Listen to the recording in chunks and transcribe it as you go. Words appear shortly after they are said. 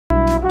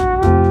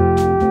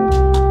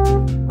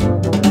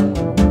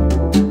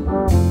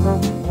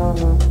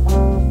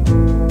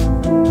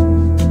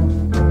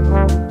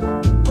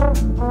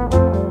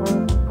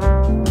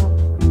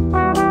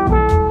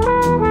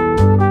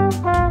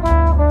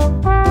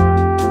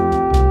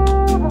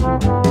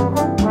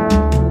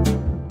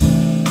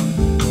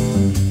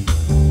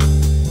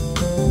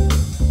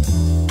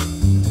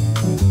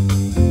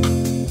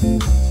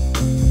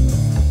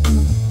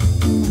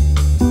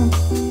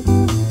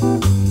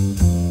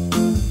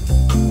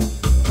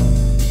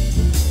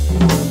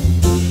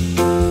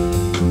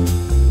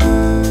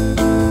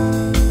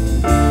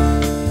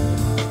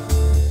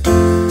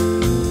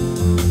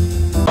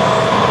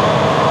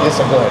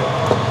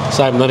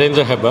So I'm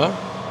Narendra Hebbar.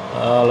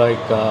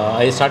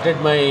 I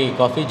started my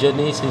coffee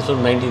journey since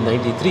from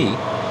 1993.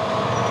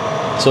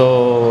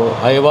 So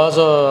I was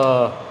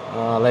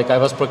I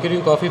was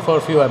procuring coffee for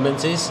a few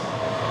MNCs,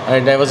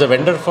 and I was a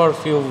vendor for a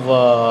few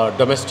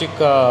domestic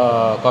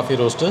coffee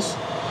roasters.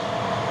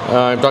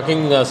 I'm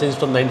talking since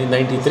from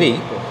 1993.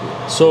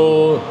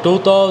 So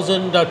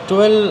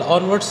 2012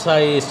 onwards,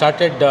 I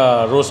started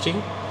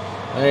roasting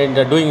and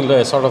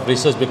doing sort of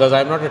research, because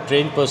I'm not a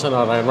trained person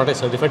or I'm not a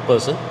certified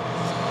person.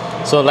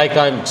 So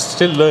I'm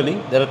still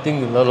learning. There are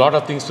a lot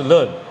of things to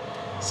learn.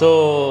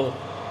 So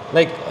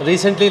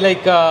recently,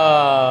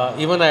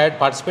 even I had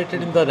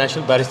participated in the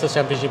National Barista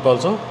Championship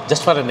also,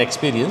 just for an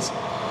experience.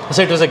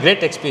 So it was a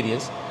great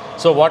experience.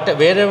 So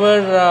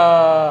wherever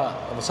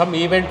some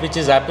event which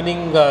is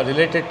happening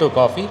related to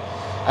coffee,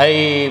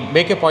 I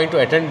make a point to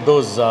attend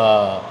those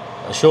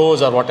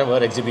shows or whatever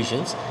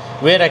exhibitions,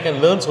 where I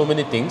can learn so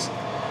many things,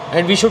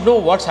 and we should know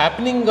what's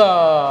happening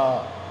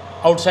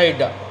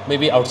outside,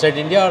 maybe outside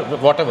India or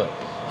whatever,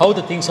 how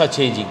the things are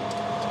changing,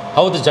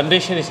 how the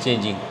generation is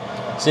changing,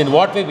 so in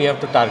what way we have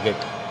to target.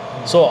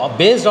 So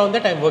based on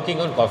that, I'm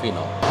working on coffee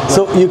now.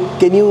 So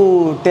can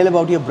you tell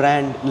about your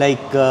brand, the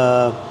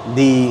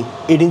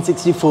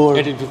 1864?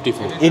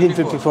 1854.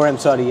 1854, I'm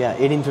sorry, yeah,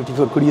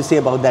 1854. Could you say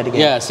about that again?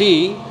 Yeah,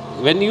 see,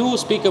 when you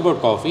speak about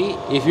coffee,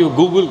 if you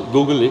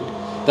Google it,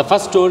 the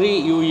first story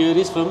you hear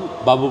is from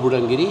Babu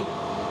Budangiri,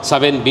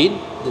 Seven Bean.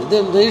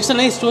 It's a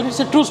nice story, it's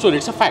a true story,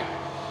 it's a fact.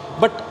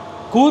 But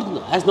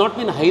Coorg has not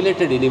been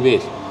highlighted anywhere.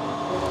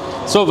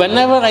 So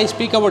whenever I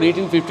speak about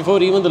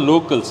 1854, even the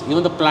locals,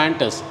 even the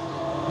planters,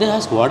 they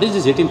ask, what is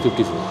this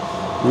 1854?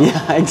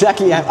 Yeah,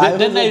 exactly.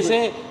 Then I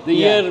say the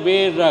year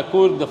where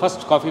Coorg, the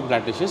first coffee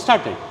plantation,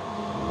 started.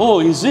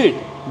 Oh, is it?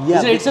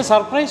 Yeah, It's a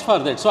surprise for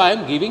that. So I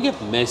am giving a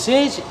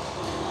message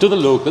to the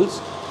locals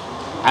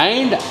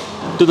and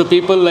to the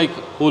people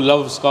who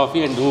loves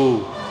coffee and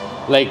who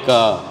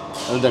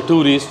the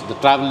tourists, the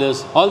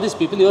travelers, all these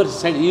people,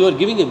 you are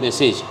giving a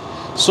message.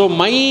 So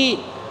my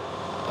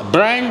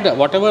brand,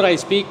 whatever I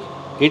speak,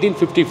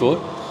 1854,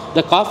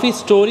 the coffee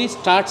story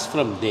starts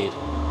from there.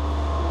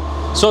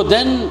 So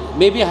then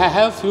maybe I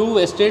have few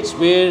estates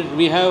where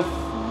we have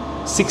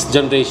 6th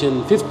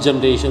generation, 5th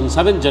generation,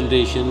 7th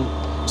generation.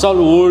 It's all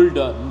old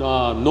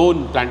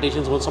known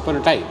plantations once upon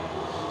a time.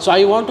 So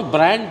I want to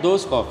brand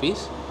those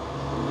coffees,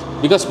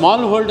 because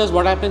smallholders,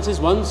 what happens is,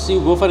 once you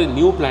go for a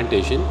new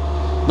plantation,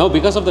 now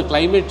because of the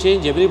climate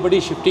change, everybody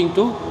is shifting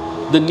to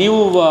the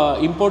new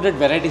imported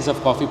varieties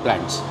of coffee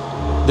plants,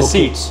 the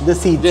seeds. The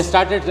seeds. They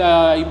started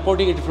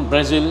importing it from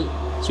Brazil.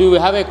 So you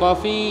have a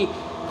coffee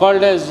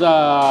called as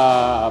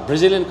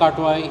Brazilian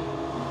Catuai,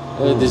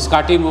 this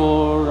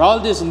Catimor, all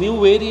these new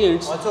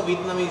variants. Also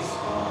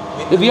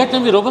Vietnamese. The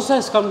Vietnamese Robusta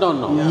has come down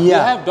now. Yeah. We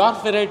have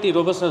dwarf variety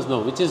Robustas now,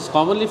 which is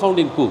commonly found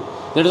in Coorg.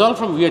 That is all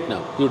from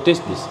Vietnam. You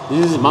taste this.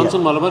 This is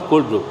Monsoon Malabar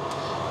cold brew.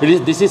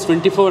 This is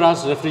 24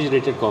 hours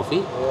refrigerated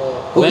coffee.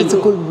 It's a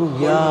cold brew,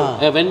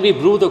 yeah. When we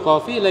brew the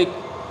coffee,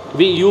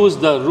 we use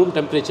the room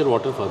temperature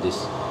water for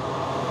this.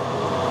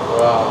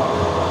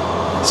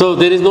 Wow. So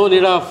there is no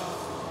need of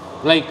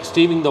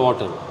steaming the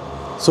water.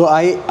 So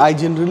I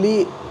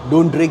generally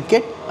don't drink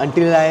it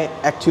until I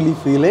actually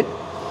feel it.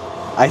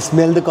 I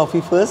smell the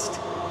coffee first.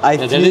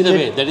 That is the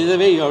way. That is the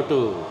way you have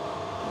to.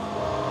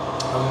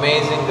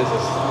 Amazing this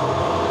is.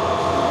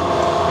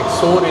 It's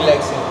so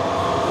relaxing.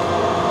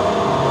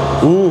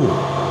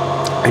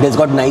 It has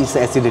got nice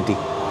acidity.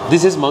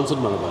 This is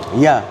Monsoon Malabar.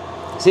 Yeah.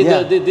 See,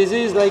 yeah. This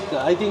is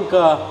I think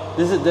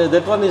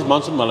that one is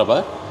Monsoon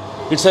Malabar.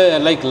 It's a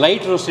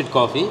light roasted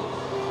coffee.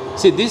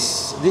 See,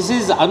 this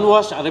is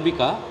unwashed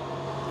Arabica,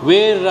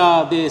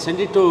 where they sent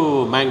it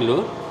to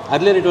Mangalore.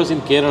 Earlier it was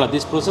in Kerala.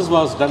 This process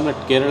was done at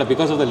Kerala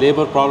because of the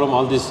labor problem,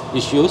 all these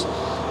issues.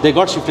 They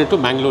got shifted to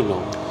Mangalore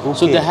now. Okay.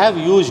 So they have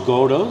huge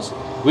godowns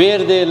where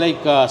they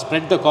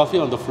spread the coffee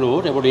on the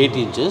floor about 8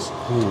 inches,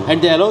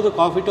 and they allow the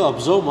coffee to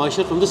absorb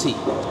moisture from the sea.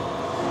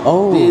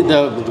 Oh.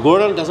 The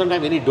godown doesn't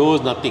have any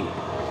doors, nothing.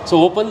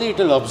 So openly it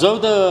will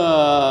absorb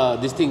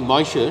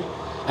moisture,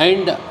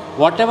 and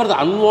whatever the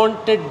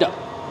unwanted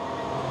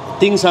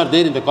things are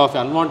there in the coffee,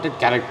 unwanted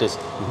characters,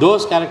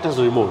 those characters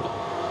removed.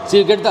 So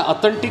you get the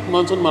authentic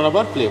Monsoon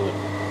Malabar flavor.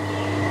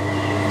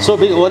 So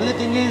the only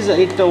thing is,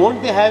 it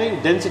won't be having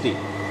density.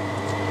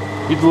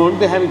 It won't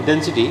be having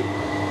density.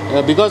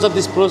 Because of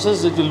this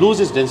process, it will lose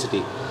its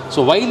density.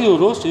 So while you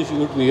roast, you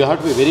have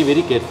to be very,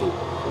 very careful.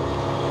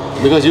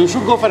 Because you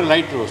should go for a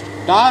light roast.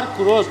 Dark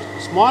roast,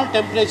 small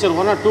temperature,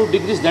 1 or 2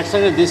 degrees, that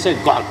side and this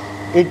side, gone.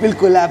 It will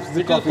collapse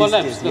the coffee. It will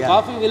collapse. The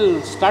coffee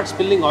will start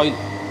spilling oil.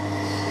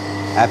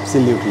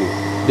 Absolutely.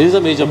 This is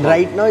a major problem.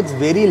 Right now it's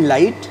very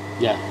light.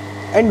 Yeah.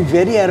 And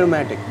very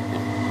aromatic.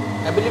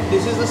 I believe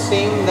this is the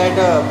same that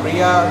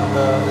Priya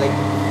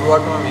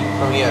brought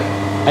from here.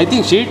 I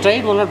think she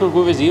tried 1 or 2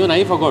 coffees. Even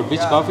I forgot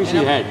which coffee she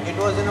had. It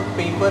was in a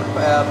paper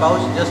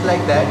pouch just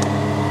like that.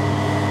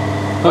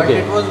 But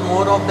it was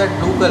more of that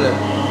blue color.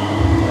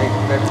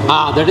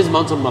 That is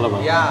Monsoon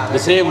Malabar. Yeah. The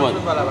same one.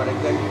 Monsoon Malabar,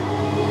 exactly.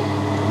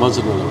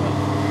 Monsoon Malabar.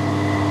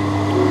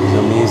 It's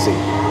amazing.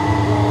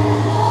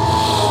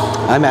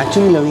 I'm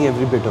actually loving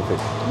every bit of it.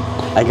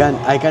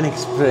 I can't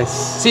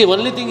express. See,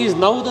 only thing is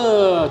now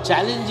the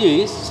challenge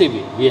is, see,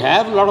 we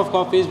have a lot of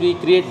coffees, we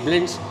create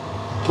blends,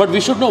 but we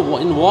should know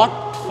in what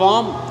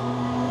form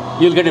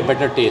you'll get a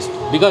better taste.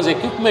 Because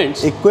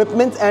equipments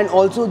And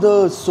also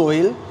the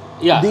soil,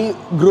 Yeah. the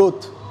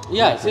growth.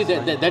 Yeah, see,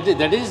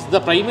 that is the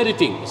primary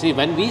thing. See,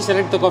 when we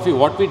select the coffee,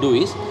 what we do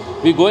is,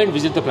 we go and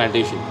visit the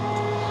plantation.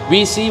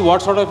 We see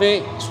what sort of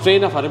a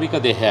strain of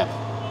Arabica they have,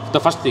 the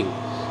first thing.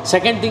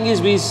 Second thing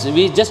is,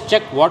 we just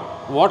check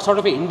what sort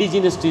of a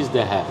indigenous trees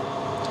they have.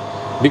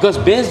 Because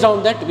based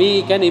on that,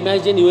 we can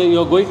imagine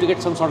you're going to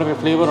get some sort of a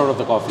flavor out of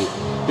the coffee.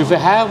 If you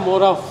have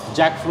more of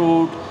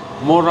jackfruit,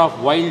 more of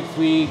wild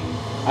fig,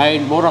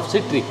 and more of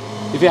citric,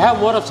 if you have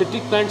more of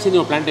citric plants in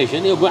your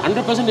plantation,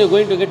 100% you're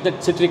going to get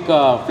that citric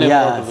flavor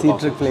out of the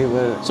citric coffee.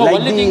 flavor. So like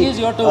only thing is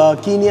you have to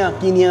Kenya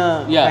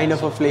kind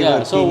of a flavor.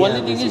 Yeah. So Kenya,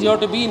 only thing is you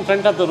have to be in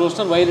front of the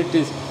roaster while it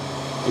is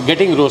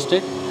getting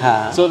roasted.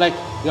 So like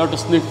you have to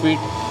sniff it.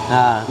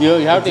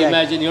 You have to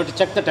imagine. You have to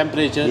check the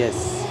temperature. Yes.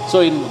 So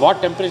in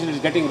what temperature it is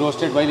getting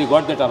roasted while you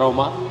got that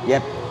aroma.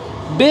 Yep.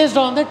 Based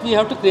on that, we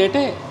have to create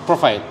a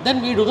profile.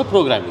 Then we do the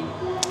programming.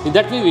 In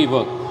that way we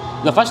work.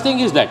 The first thing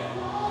is that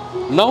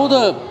now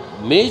the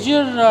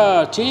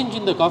major change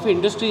in the coffee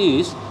industry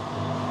is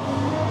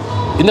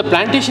in the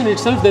plantation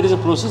itself there is a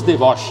process they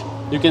wash.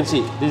 You can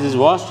see this is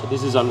washed,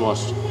 this is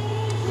unwashed.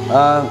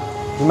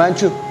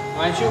 Himanshu.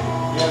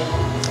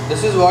 Yeah.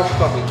 This is washed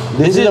coffee.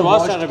 This is a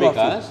washed coffee.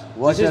 Arabicas.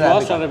 Washed This is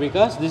washed Arabica.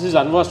 Arabicas. This is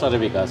unwashed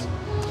Arabicas.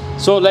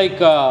 So like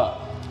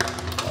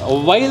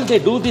while they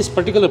do this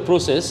particular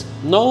process,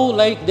 now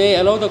like they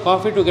allow the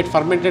coffee to get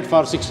fermented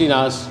for 16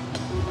 hours,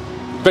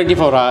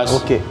 24 hours.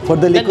 Okay. For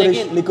the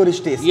Then licorice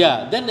taste.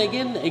 Yeah. Then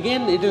again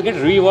it will get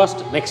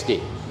rewashed next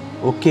day.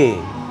 Okay.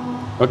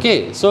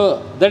 Okay.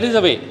 So that is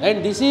the way.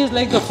 And this is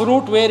like the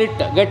fruit where it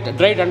get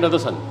dried under the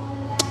sun.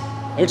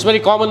 It's very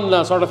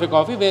common sort of a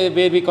coffee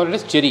where we call it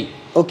as cherry.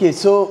 Okay,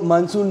 so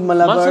Monsoon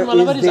Malabar,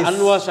 is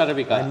unwashed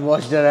Arabica.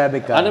 Unwashed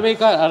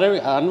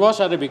Arabica. Unwashed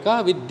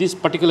Arabica with this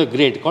particular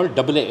grade called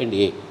AA and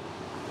A.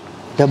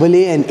 Double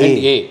A and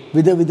A.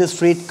 With a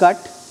straight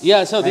cut.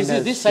 Yeah, so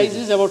this size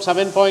is about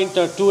 7.2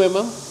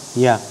 mm.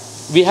 Yeah.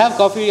 We have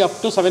coffee up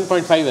to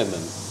 7.5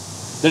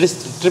 mm. That is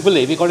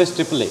AAA. We call it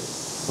AAA.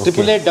 Okay.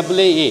 AAA,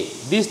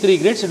 AA. These three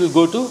grades it will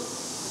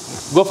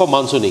go for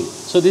monsooning.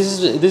 So this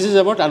is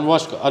about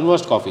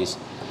unwashed coffees.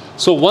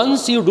 So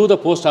once you do the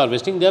post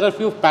harvesting, there are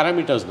few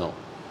parameters now.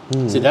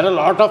 See, there are a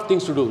lot of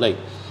things to do. Like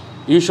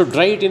you should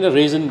dry it in a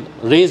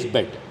raised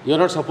bed. You are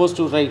not supposed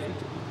to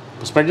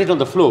spread it on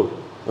the floor.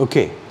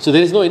 Okay. So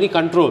there is no any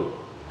control.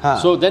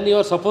 So then you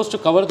are supposed to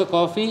cover the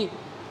coffee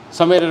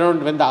somewhere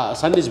around when the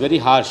sun is very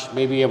harsh,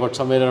 maybe about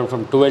somewhere around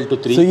from 12 to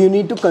 3. So you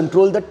need to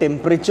control the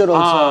temperature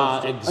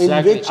also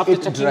exactly. in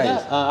which it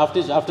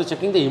dries. After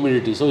checking the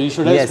humidity. So you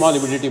should have a small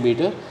humidity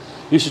meter.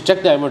 You should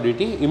check the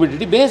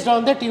humidity. Based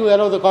on that, you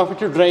allow the coffee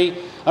to dry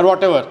or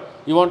whatever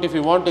you want. If the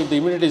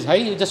humidity is high,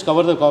 you just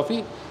cover the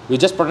coffee. You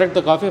just protect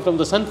the coffee from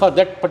the sun for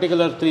that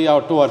particular 2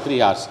 or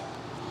 3 hours.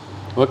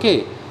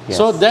 Okay. Yes.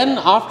 So then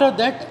after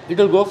that, it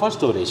will go for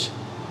storage.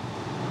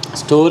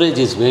 Storage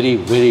is very,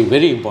 very,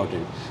 very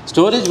important.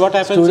 Storage, what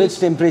happens Storage is...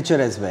 temperature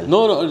as well.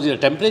 No, the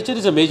temperature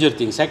is a major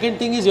thing. Second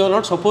thing is you are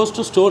not supposed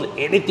to store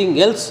anything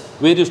else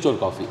where you store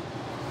coffee.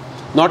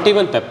 Not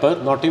even pepper,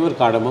 not even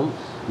cardamom,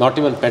 not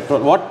even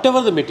petrol, whatever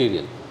the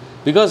material.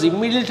 Because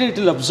immediately it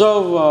will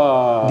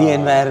absorb... the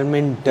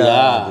environment,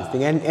 this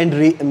thing.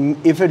 And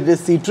if it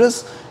is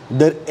citrus,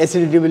 the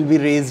acidity will be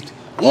raised.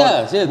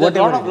 Yeah, a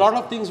lot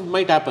of things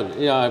might happen.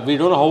 Yeah, we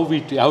don't know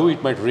how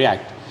it might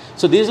react.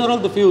 So these are all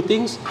the few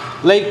things.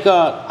 Like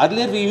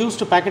earlier we used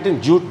to pack it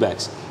in jute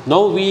bags.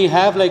 Now we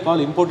have like all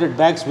imported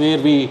bags where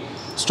we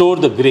store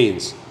the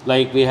grains.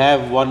 Like we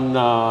have one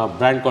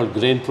brand called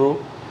Grain Pro.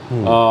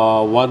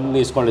 One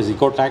is called as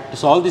EcoTact.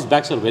 So all these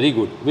bags are very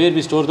good. Where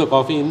we store the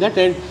coffee in that,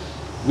 and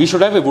we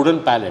should have a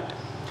wooden pallet.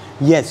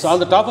 Yes. So on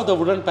the top of the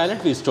wooden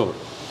pallet we store.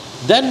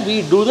 Then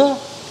we do the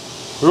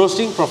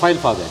roasting profile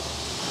for that.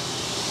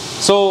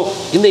 So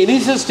in the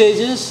initial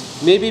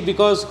stages, maybe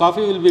because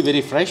coffee will be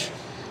very fresh,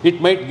 it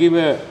might give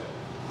a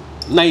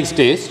nice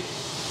taste.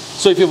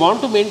 So if you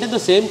want to maintain the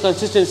same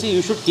consistency,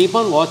 you should keep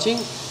on watching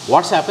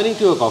what's happening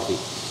to your coffee.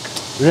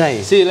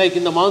 Right. See, like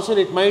in the monsoon,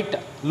 it might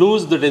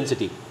lose the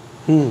density.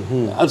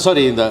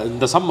 Sorry, in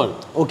the summer.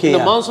 Okay. In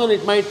the monsoon,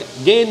 it might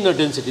gain the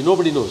density.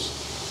 Nobody knows.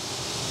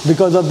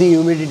 Because of the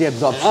humidity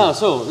absorption.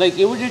 So, like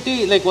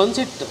humidity, like once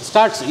it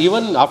starts,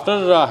 even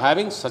after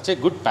having such a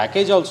good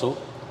package also,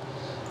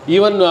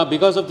 even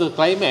because of the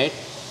climate,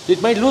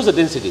 it might lose the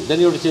density. Then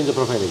you have to change the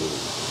profile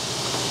again.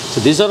 So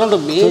these are all the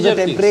major things. So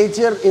the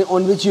temperature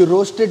on which you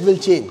roast it will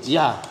change.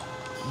 Yeah.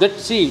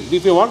 See,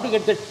 if you want to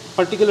get that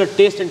particular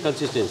taste and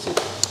consistency,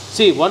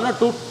 see 1 or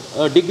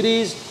 2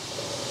 degrees,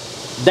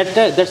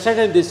 that side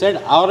and this side,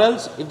 or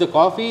else if the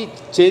coffee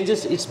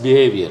changes its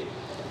behavior.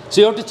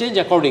 So you have to change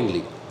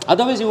accordingly.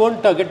 Otherwise you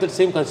won't get the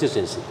same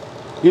consistency.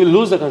 You will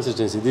lose the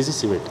consistency. This is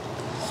civet.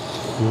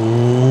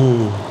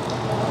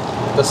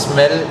 The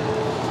smell,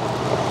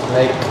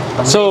 like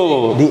amazing.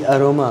 So the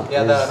aroma.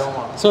 Yeah, the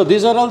aroma. So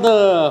these are all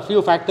the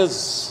few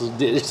factors.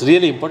 It's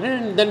really important.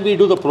 And then we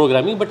do the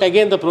programming. But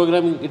again, the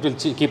programming it will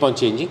keep on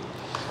changing.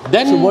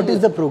 Then So what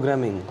is the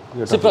programming?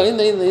 You're so talking?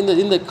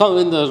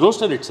 in the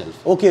roaster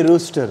itself. Okay,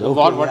 roaster. Okay,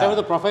 Or whatever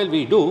the profile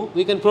we do,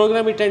 we can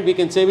program it and we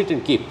can save it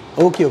and keep.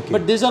 Okay, okay.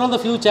 But these are all the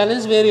few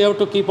challenges where you have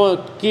to keep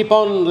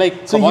on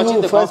like So watching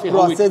you the first coffee.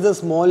 How it- process a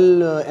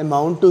small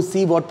amount to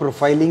see what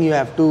profiling you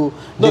have to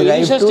No, derive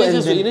initial to,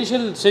 stages, and then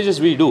initial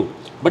stages we do,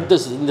 but the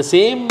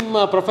same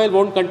profile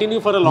won't continue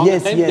for a long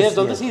Yes, time yes, based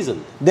on the yes.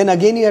 season. then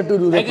again you have to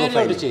do the Again you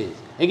have to profiling. change.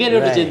 Again you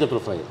have to change the Right.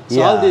 profile. So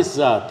Yeah. all these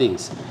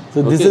things.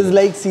 So this Okay. is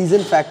like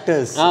season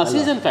factors.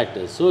 Season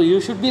factors. So you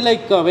should be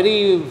like very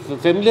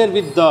familiar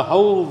with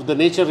how the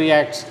nature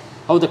reacts,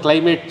 how the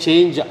climate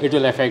change it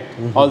will affect,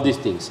 all these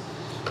things.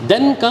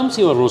 Then comes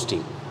your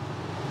roasting.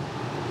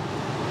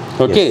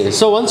 Okay,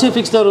 so once you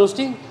fix the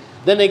roasting,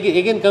 then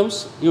again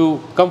comes you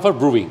come for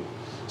brewing.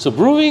 So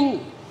brewing,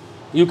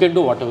 you can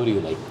do whatever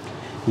you like.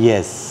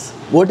 Yes.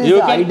 What is You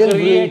the can ideal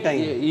brewing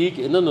create,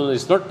 time? no,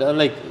 it's not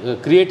like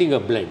creating a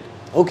blend.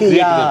 Okay, Creating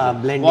yeah, a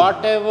blend. blending.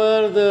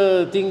 Whatever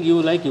the thing you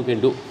like, you can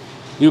do.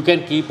 You can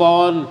keep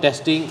on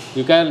testing.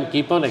 You can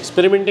keep on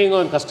experimenting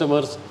on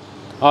customers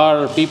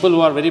or people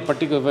who are very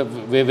particular,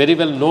 very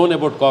well known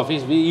about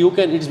coffees.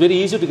 It's very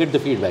easy to get the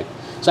feedback.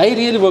 So I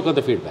really work on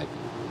the feedback.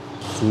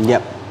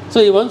 Yep.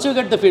 So once you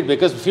get the feedback,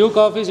 because few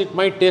coffees it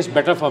might taste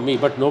better for me,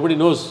 but nobody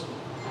knows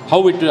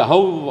how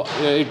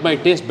it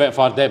might taste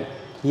for them.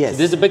 Yes. So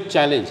this is a big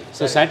challenge.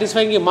 So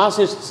satisfying a mass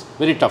is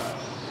very tough.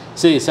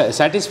 See,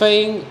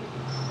 satisfying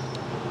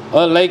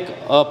like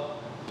a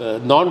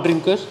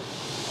non-drinker,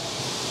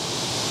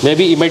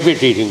 maybe he might be a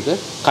tea drinker,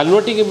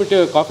 converting him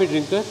into a coffee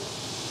drinker.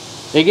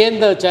 Again,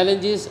 the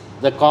challenge is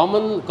the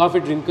common coffee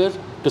drinker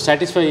to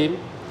satisfy him,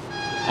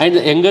 and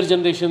the younger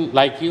generation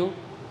like you.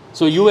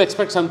 So you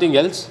expect something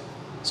else.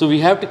 So we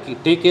have to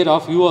take care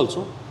of you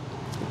also.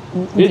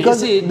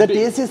 Because See, the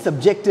taste is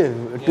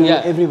subjective to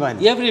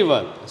everyone.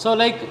 Everyone. So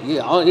like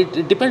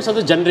it depends on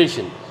the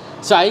generation.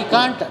 So I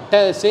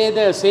can't say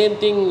the same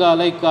thing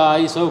like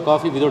I serve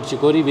coffee without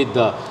chicory with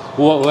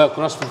who have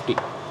crossed 50.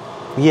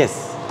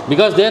 Yes.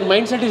 Because their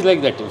mindset is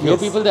like that. Few Yes.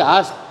 people they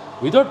ask,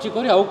 without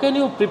chicory, how can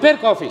you prepare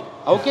coffee?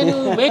 How can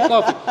you make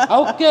coffee?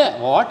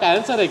 What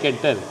answer I can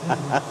tell?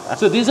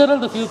 So these are all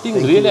the few things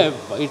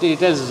it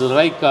has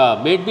like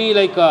made me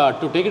like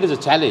to take it as a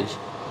challenge.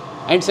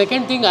 And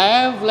second thing, I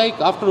have like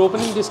after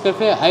opening this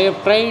cafe, I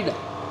have tried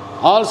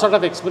all sort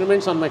of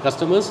experiments on my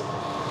customers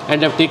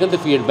and have taken the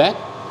feedback.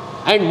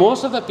 And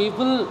most of the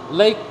people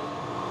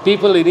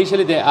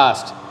initially they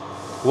asked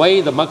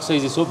why the mug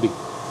size is so big,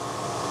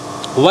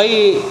 why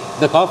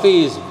the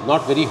coffee is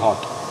not very hot,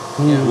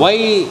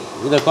 why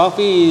the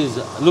coffee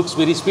looks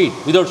very sweet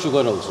without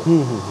sugar also.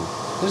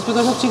 It's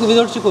because of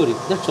without chicory,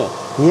 that's all.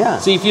 Yeah.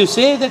 See, if you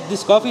say that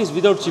this coffee is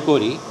without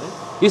chicory,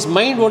 his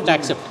mind won't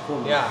accept.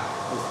 Yeah.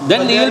 Then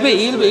But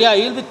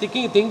he'll be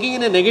thinking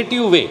in a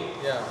negative way.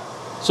 Yeah.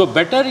 So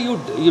better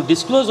you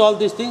disclose all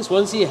these things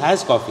once he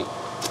has coffee.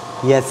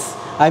 Yes.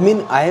 I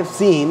mean, I have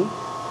seen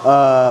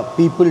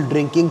people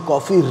drinking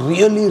coffee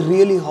really,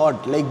 really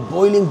hot, like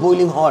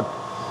boiling hot.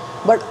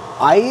 But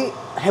I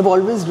have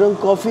always drunk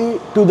coffee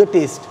to the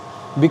taste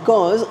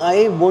because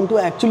I want to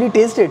actually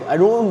taste it. I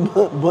don't want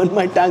to burn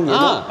my tongue. You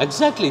know?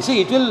 Exactly.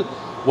 See,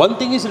 one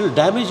thing is it will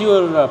damage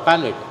your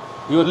palate,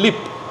 your lip.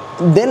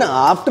 Then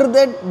after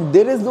that,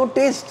 there is no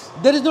taste.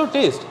 There is no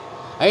taste.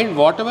 And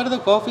whatever the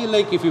coffee,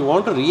 like if you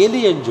want to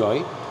really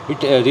enjoy it,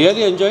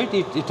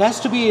 it has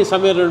to be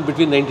somewhere around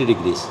between 90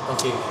 degrees.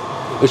 Okay.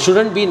 It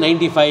shouldn't be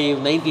 95,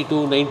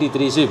 92,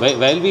 93. See,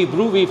 while we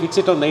brew, we fix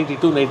it on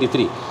 92,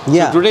 93.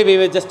 Yeah. So today we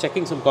were just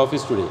checking some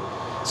coffees today.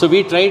 So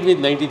we tried with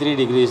 93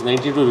 degrees,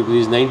 92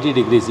 degrees, 90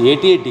 degrees,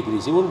 88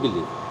 degrees. You won't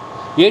believe.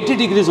 80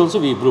 degrees also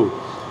we brewed.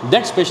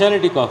 That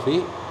specialty coffee,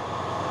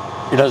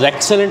 it was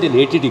excellent in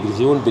 80 degrees.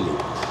 You won't believe.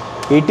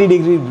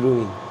 80-degree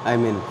brewing. I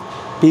mean,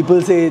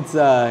 people say it's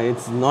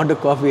not a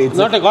coffee. It's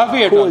Not a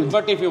coffee at all. cold.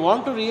 But if you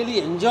want to really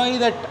enjoy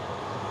that,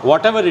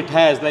 whatever it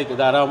has, like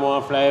the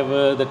aroma,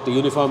 flavor, that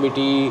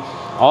uniformity,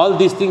 all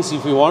these things,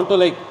 if you want to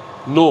like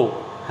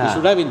know, you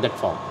should have in that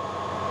form.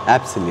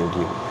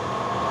 Absolutely.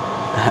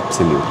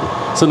 Absolutely.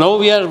 So now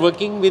we are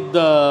working with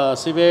the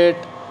Civet.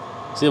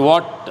 See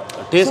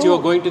what taste you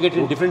are going to get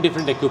in different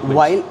equipment.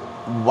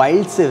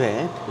 Wild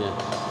civet,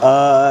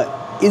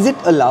 is it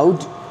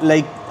allowed?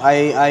 Like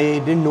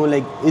I didn't know.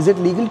 Like, is it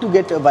legal to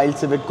get a wild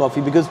civet coffee?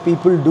 Because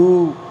people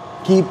do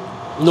keep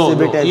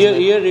civet as well.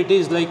 Here it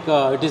is like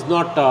it is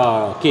not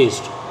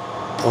cased.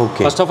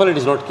 Okay. First of all, it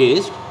is not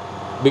cased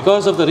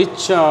because of the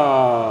rich.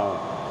 Our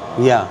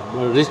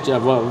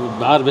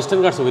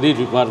Western Ghats are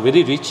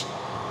very rich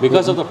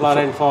because of the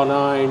flora and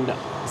fauna and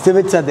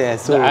Civets are there,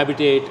 so the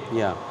habitat.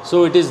 yeah.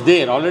 So it is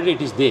there, already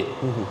it is there.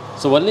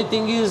 So only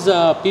thing is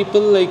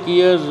people like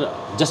here,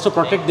 just to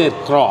protect their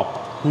crop,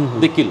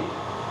 they kill.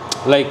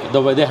 Like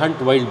the way they hunt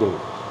wild boar.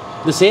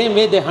 The same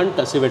way they hunt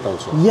a civet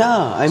also.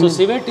 Yeah, I So mean,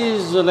 civet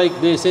is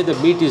like they say the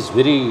meat is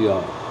very,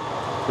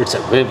 it's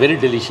very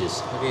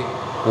delicious. Okay.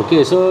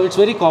 Okay, so it's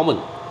very common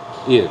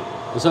here.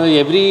 So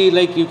every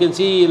like you can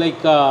see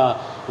like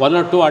 1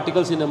 or 2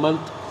 articles in a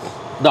month,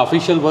 the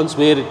official ones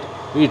where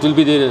it will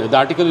be there, the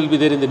article will be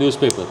there in the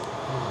newspaper,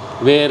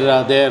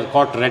 where they are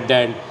caught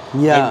red-handed.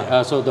 Yeah.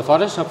 And, so the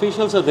forest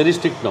officials are very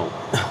strict now.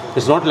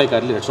 It's not like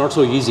earlier. It's not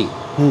so easy.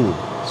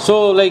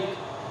 So like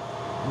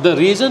the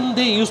reason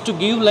they used to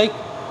give, like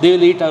they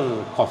will eat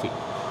our coffee.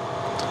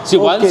 See,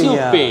 once you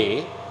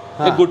pay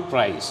a good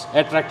price,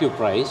 attractive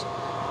price,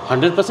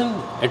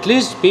 100%, at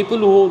least people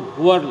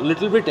who are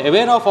little bit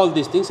aware of all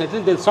these things, at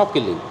least they'll stop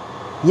killing.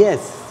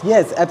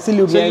 Yes,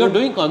 absolutely. So you're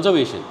doing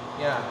conservation.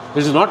 Yeah.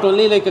 It is not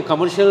only like a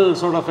commercial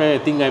sort of a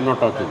thing I'm not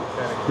talking.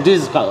 It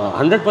is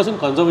 100%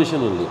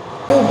 conservation only.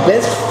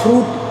 Best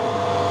fruit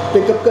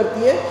pickup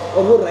करती है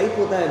और वो ripe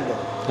होता है अंदर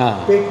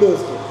पेट पे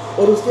उसके,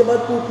 और उसके बाद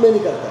पूट में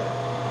निकलता है.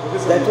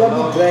 That's what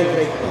we drank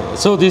right now.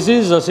 So this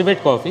is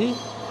civet coffee,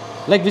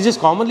 like which is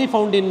commonly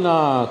found in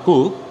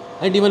Coorg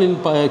and even in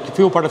a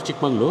few part of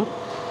Chikmagalur.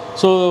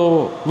 So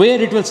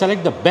where it will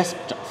select the best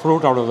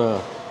fruit out of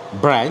the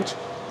branch,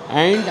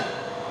 and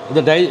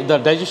the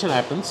digestion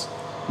happens.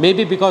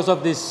 Maybe because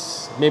of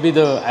this, maybe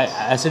the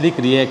acidic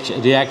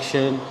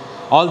reaction,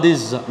 all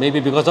these, maybe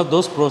because of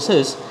those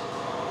process,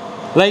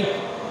 like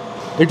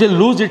it will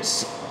lose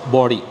its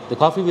body. The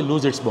coffee will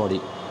lose its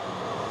body.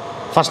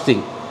 First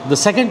thing. The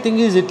second thing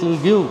is it will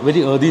give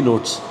very earthy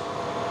notes.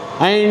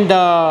 And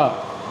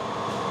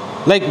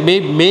like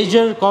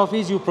major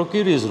coffees you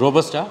procure is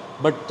Robusta,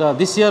 but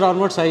this year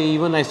onwards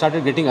I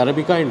started getting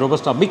Arabica and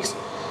Robusta mixed,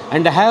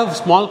 and I have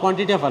small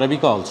quantity of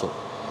Arabica also.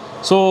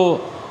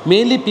 So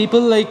mainly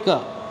people like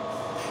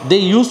they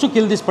used to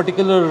kill this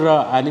particular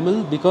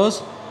animal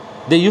because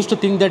they used to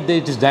think that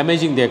it is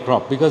damaging their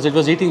crop because it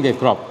was eating their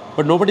crop,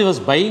 but nobody was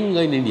buying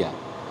in India.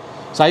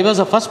 So I was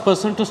the first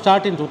person to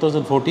start in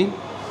 2014.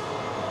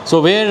 So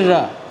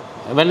where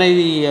when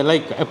I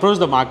like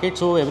approached the market,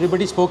 so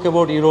everybody spoke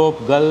about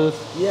Europe,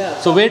 Gulf. Yeah.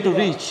 So where to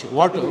reach?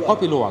 What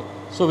Kopi Luwak?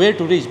 So where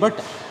to reach? But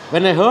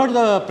when I heard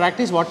the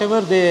practice,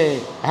 whatever they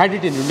had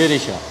it in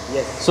Indonesia.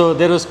 Yes. So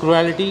there was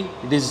cruelty.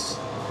 It is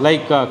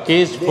like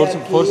caged,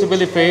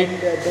 forcibly fed,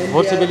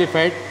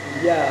 fed.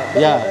 Yeah.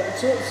 But, Yeah.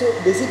 So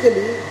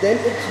basically, then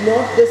it's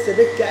not the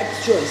civet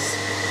cat's choice.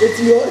 It's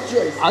your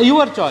choice.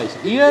 Your choice.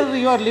 Here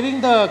you are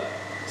leaving the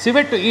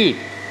civet to eat.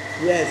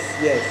 Yes.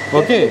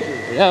 Okay.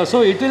 Definitely. Yeah.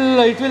 So it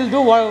will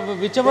do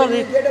whichever Then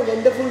you get a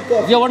wonderful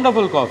coffee. Yeah,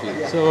 wonderful coffee.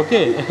 Yeah. So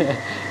okay,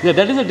 yeah,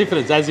 that is the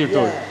difference as you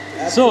told.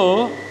 Yeah,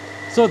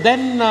 So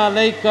then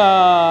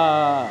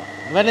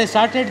when I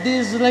started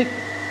this, like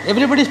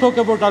everybody spoke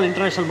about all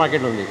international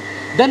market only.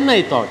 Then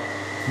I thought,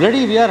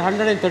 bloody, we are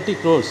 130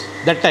 crores.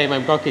 That time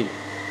I'm talking.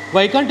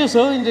 Why can't you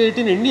serve it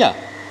in India?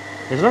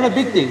 It's not a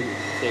big thing.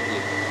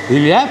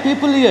 We have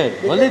people here.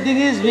 Because only thing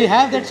is we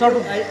have that sort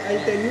of.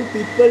 I'll tell you,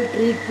 people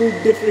treat food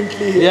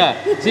differently here.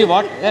 Yeah. See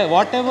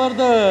whatever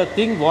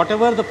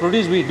the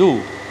produce we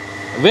do,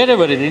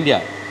 wherever in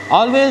India,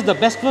 always the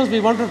best ones we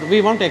want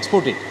to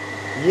export it.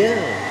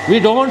 Yeah. We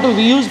don't want to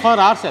use for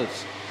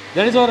ourselves.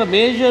 That is our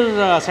major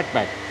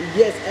setback.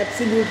 Yes,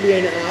 absolutely.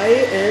 And I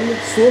am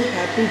so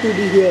happy to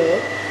be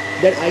here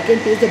that I can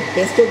taste the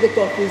best of the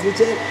coffees which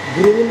are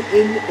grown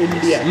in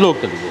India.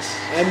 Locally, yes.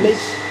 I'm like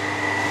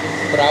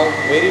Proud,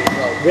 very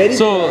proud. very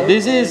So proud.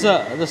 this is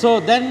so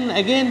then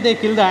again they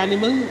kill the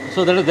animal.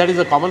 So that is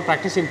a common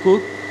practice in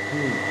Coorg.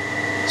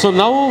 So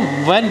now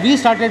when we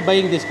started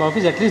buying these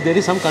coffees, at least there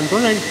is some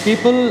control, and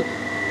people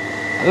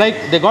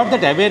like they got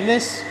that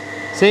awareness,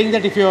 saying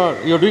that if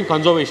you're doing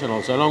conservation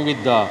also along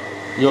with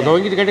you're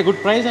going to get a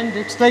good price, and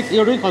it's like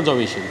you're doing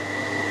conservation.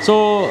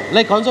 So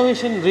like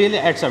conservation really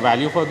adds a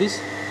value for this.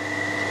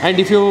 And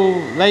if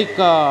you like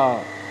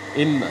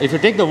if you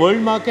take the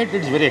world market,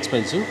 it's very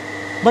expensive,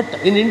 but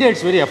in India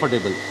it's very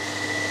affordable.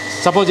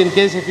 Suppose in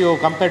case if you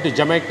compare to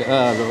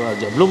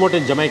Blue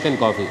Mountain Jamaican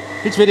coffee,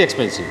 it's very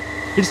expensive.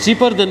 It's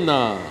cheaper than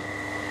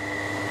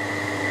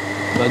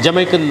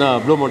Jamaican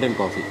Blue Mountain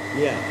coffee.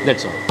 Yeah.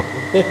 That's all.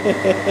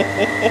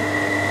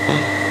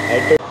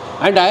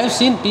 And I have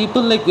seen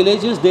people like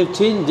villages, they've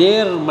changed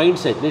their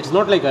mindset. It's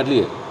not like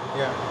earlier.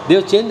 Yeah.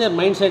 They've changed their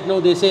mindset now.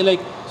 They say like,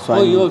 So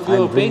if you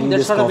I'm are paying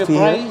that sort of a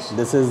price, here.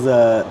 This is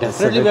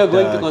definitely we are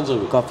going to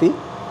conserve it. coffee.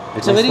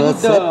 It's a very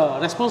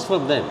good response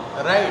from them.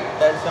 Right,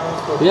 that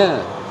sounds good.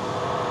 Yeah.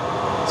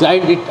 So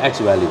and it adds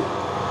value.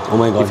 Oh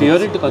my god! If you are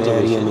it's into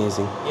conservation. very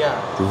amazing. Yeah.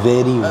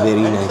 Very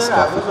And nice sir,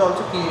 coffee. I was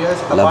also curious,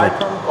 Love apart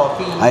it. from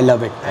coffee I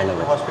love it. and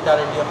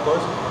hospitality, of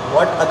course,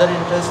 what other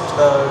interests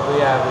do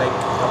you have, like,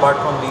 apart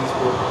from these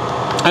food?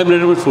 I'm a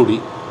little bit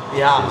foodie.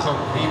 Yeah,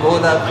 we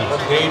both are a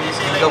great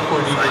speak of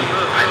foodie too.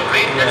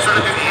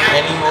 Yeah.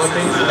 Any more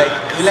things, like,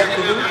 you like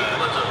cooking?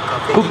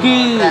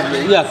 Cooking,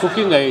 Traveling? yeah,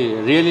 cooking I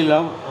really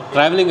love.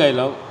 Traveling I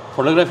love.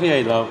 Photography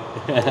I love.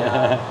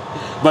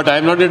 But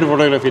I'm not into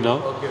photography now.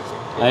 Okay.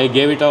 I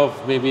gave it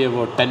off maybe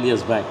about 10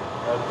 years back.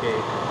 Okay.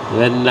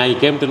 When I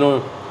came to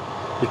know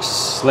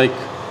it's like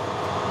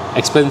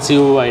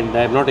expensive and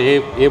I'm not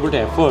able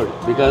to afford,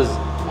 because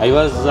I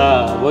was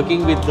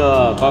working with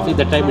coffee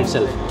that time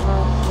itself.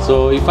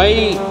 So if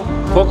I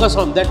focus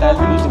on that, I'll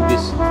be losing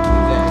this.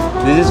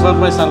 This is for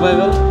my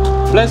survival.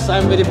 Plus,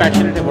 I'm very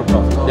passionate about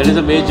coffee. That is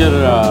a major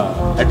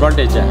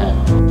advantage I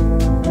have.